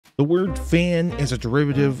The word fan is a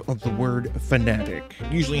derivative of the word fanatic.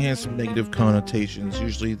 It usually has some negative connotations.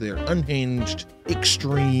 Usually they're unhinged,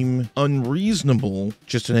 extreme, unreasonable,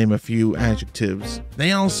 just to name a few adjectives.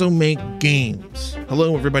 They also make games.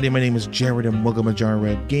 Hello everybody, my name is Jared and welcome to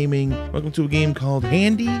Jared Gaming. Welcome to a game called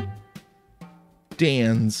Handy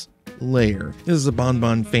Dan's Lair. This is a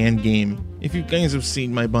BanBan fan game. If you guys have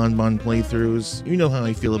seen my BanBan playthroughs, you know how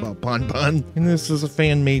I feel about BanBan, and this is a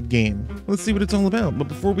fan-made game. Let's see what it's all about. But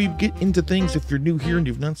before we get into things, if you're new here and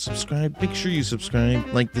you've not subscribed, make sure you subscribe,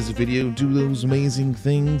 like this video, do those amazing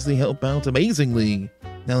things. They help out amazingly.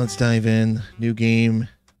 Now let's dive in. New game.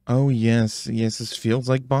 Oh yes, this feels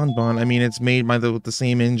like BanBan. I mean, it's made by with the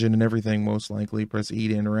same engine and everything, most likely. Press E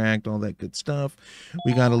to interact, all that good stuff.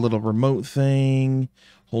 We got a little remote thing.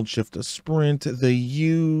 Hold shift to sprint. The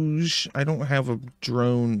huge. I don't have a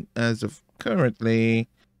drone as of currently.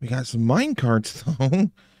 We got some mine carts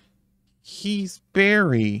though. He's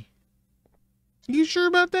Barry. You sure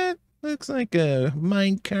about that? Looks like a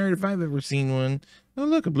mine cart if I've ever seen one. Oh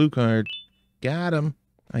look, a blue card. Got him.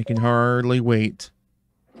 I can hardly wait.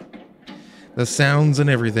 The sounds and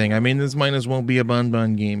everything. I mean, this might as well be a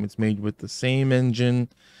BanBan game. It's made with the same engine,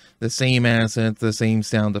 the same assets, the same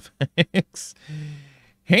sound effects.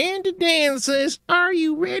 Handy Dan says, "Are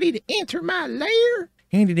you ready to enter my lair?"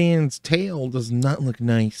 Handy Dan's tail does not look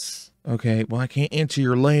nice. Okay, well, I can't enter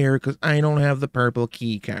your lair because I don't have the purple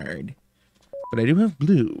key card. But I do have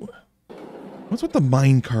blue. What's with the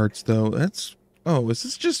mine carts, though? That's... Oh, is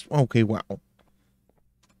this just... Okay, wow.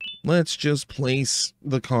 Let's just place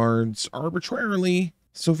the cards arbitrarily.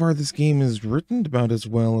 So far, this game is written about as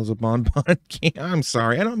well as a BanBan game. I'm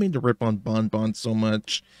sorry, I don't mean to rip on BanBan so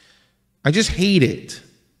much. I just hate it.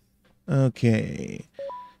 Okay.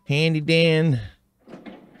 Handy Dan.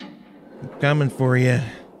 I'm coming for you.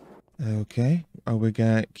 Okay. Oh, we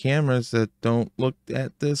got cameras that don't look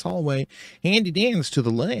at this hallway. Handy Dan's to the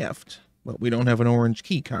left, but we don't have an orange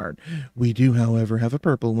key card. We do, however, have a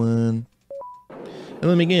purple one. And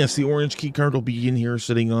let me guess, the orange key card will be in here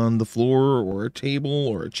sitting on the floor or a table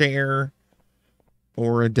or a chair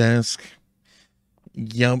or a desk.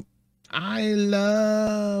 Yup. I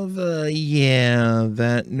love, yeah,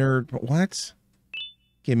 that nerd. What?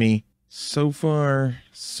 Gimme. So far,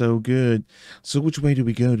 so good. So which way do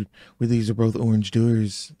we go? Well, these are both orange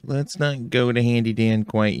doors. Let's not go to Handy Dan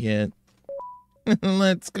quite yet.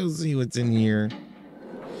 Let's go see what's in here.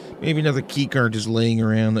 Maybe another key card just laying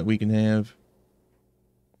around that we can have.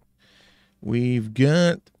 We've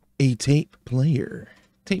got a tape player.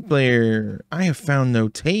 Tape player. I have found no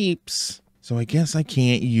tapes. So I guess I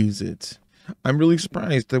can't use it. I'm really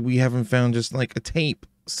surprised that we haven't found just like a tape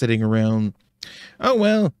sitting around. Oh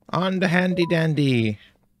well, on to Handy Dandy.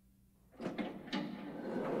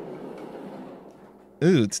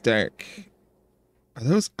 Ooh, it's dark. Are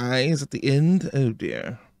those eyes at the end? Oh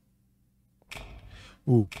dear.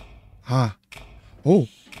 Ooh. Ha. Oh.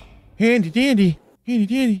 Handy Dandy. Handy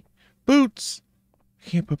Dandy. Boots. I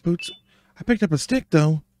can't put boots. I picked up a stick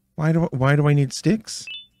though. Why do I need sticks?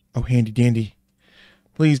 Oh, Handy Dandy.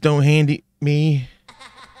 Please don't handy me.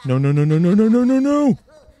 No, no, no, no, no, no, no, no, no.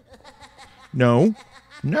 No.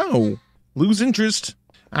 No. Lose interest.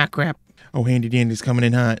 Ah, crap. Oh, Handy Dandy's coming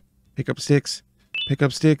in hot. Pick up sticks. Pick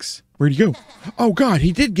up sticks. Where'd he go? Oh, God,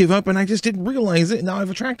 he did give up, and I just didn't realize it. Now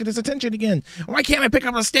I've attracted his attention again. Why can't I pick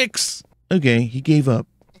up the sticks? Okay, he gave up.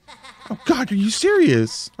 Oh, God, are you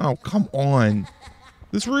serious? Oh, come on.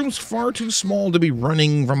 This room's far too small to be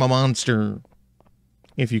running from a monster.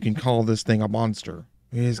 If you can call this thing a monster.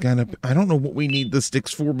 He's gotta... I don't know what we need the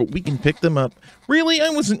sticks for, but we can pick them up. Really? I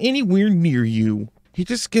wasn't anywhere near you. He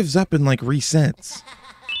just gives up and, like, resets.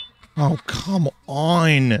 Oh, come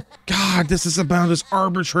on. God, this is about as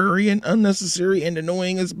arbitrary and unnecessary and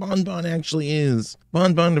annoying as BanBan actually is.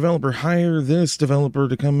 BanBan developer, hire this developer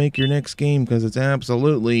to come make your next game because it's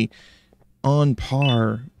absolutely on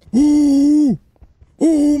par. Ooh!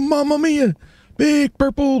 Ooh, mamma mia! Big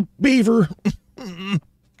purple beaver!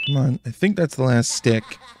 Come on, I think that's the last stick.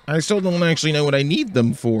 I still don't actually know what I need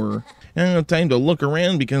them for. I don't have time to look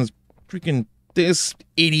around because freaking this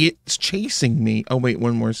idiot's chasing me. Oh wait,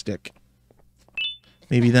 one more stick.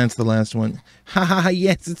 Maybe that's the last one. Ha ha ha,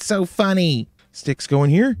 yes, it's so funny. Sticks going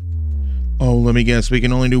here? Oh, let me guess, we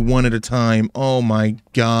can only do one at a time. Oh my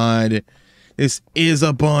god. This is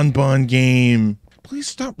a BanBan game. Please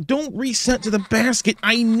stop. Don't reset to the basket.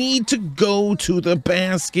 I need to go to the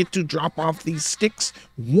basket to drop off these sticks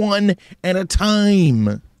one at a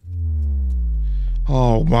time.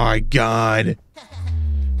 Oh my god.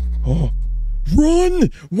 Oh,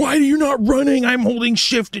 run! Why are you not running? I'm holding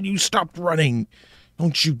shift and you stopped running.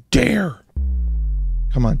 Don't you dare.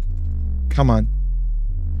 Come on. Come on.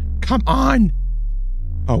 Come on.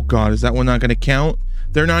 Oh God, is that one not going to count?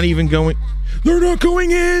 They're not even going. They're not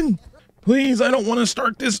going in. Please, I don't want to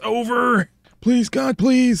start this over. Please, God,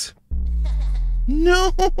 please.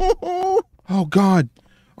 No. Oh God,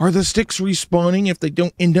 are the sticks respawning if they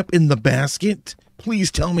don't end up in the basket? Please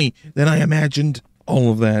tell me that I imagined all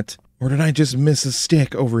of that. Or did I just miss a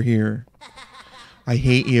stick over here? I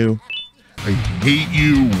hate you. I hate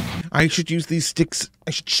you. I should use these sticks. I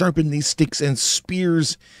should sharpen these sticks and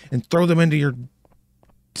spears and throw them into your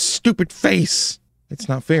stupid face. It's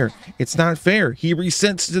not fair. It's not fair. He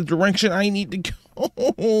resets the direction I need to go.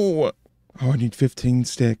 Oh, I need 15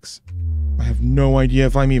 sticks. I have no idea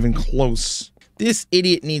if I'm even close. This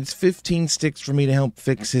idiot needs 15 sticks for me to help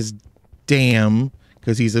fix his dam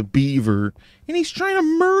because he's a beaver and he's trying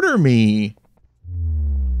to murder me.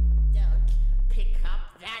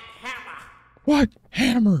 What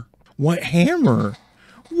hammer? What hammer?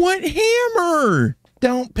 What hammer?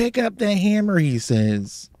 Don't pick up the hammer, he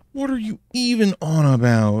says. What are you even on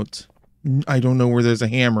about? I don't know where there's a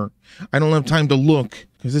hammer. I don't have time to look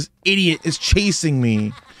because this idiot is chasing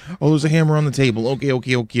me. Oh, there's a hammer on the table.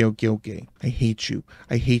 Okay. I hate you.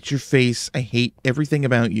 I hate your face. I hate everything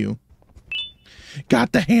about you.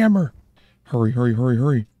 Got the hammer.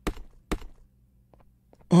 Hurry.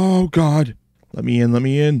 Oh, God. Let me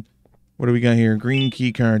in. What do we got here? Green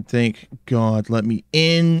key card. Thank God. Let me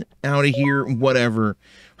in, out of here, whatever.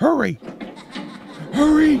 Hurry.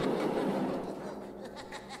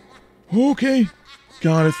 Okay.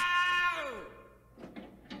 Got it.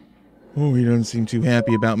 Oh, he doesn't seem too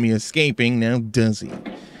happy about me escaping now, does he?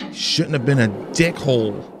 Shouldn't have been a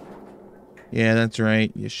dickhole. Yeah, that's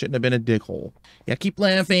right. You shouldn't have been a dickhole. Yeah, keep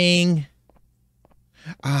laughing.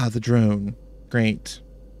 Ah, the drone. Great.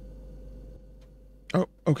 Oh,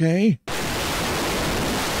 okay.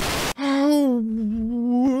 Oh.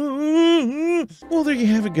 Well, there you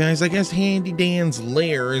have it, guys. I guess Handy Dan's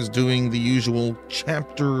Lair is doing the usual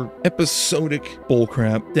chapter episodic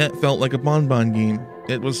bullcrap. That felt like a BanBan game.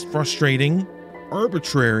 It was frustrating,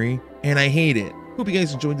 arbitrary, and I hate it. Hope you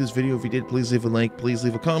guys enjoyed this video. If you did, please leave a like, please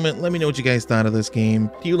leave a comment. Let me know what you guys thought of this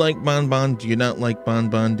game. Do you like BanBan? Do you not like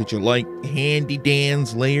BanBan? Did you like Handy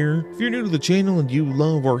Dan's Lair? If you're new to the channel and you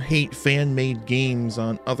love or hate fan-made games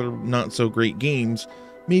on other not-so-great games,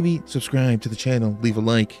 maybe subscribe to the channel, leave a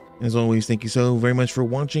like. As always, thank you so very much for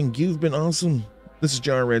watching. You've been awesome. This is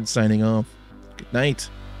Jarred signing off. Good night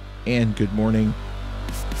and good morning.